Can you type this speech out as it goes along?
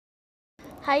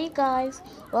Hi you guys,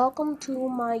 welcome to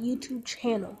my YouTube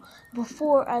channel.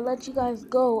 Before I let you guys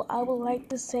go, I would like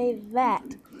to say that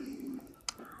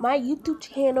my YouTube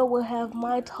channel will have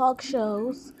my talk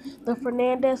shows, the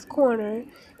Fernandez Corner,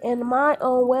 and my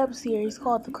own web series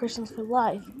called The Christians for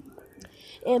Life.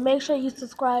 And make sure you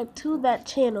subscribe to that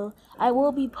channel. I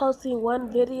will be posting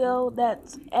one video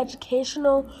that's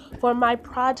educational for my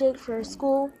project for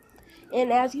school.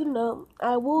 And as you know,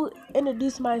 I will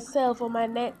introduce myself on my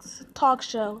next talk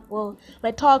show. Well,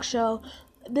 my talk show.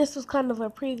 This was kind of a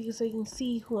preview so you can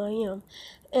see who I am.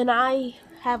 And I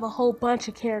have a whole bunch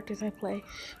of characters I play.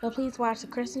 But please watch The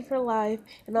Christian for Life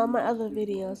and all my other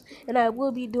videos. And I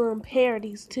will be doing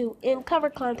parodies too. And cover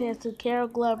contests to Carol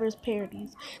Glover's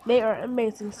parodies. They are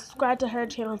amazing. Subscribe to her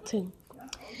channel too.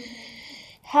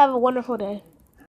 Have a wonderful day.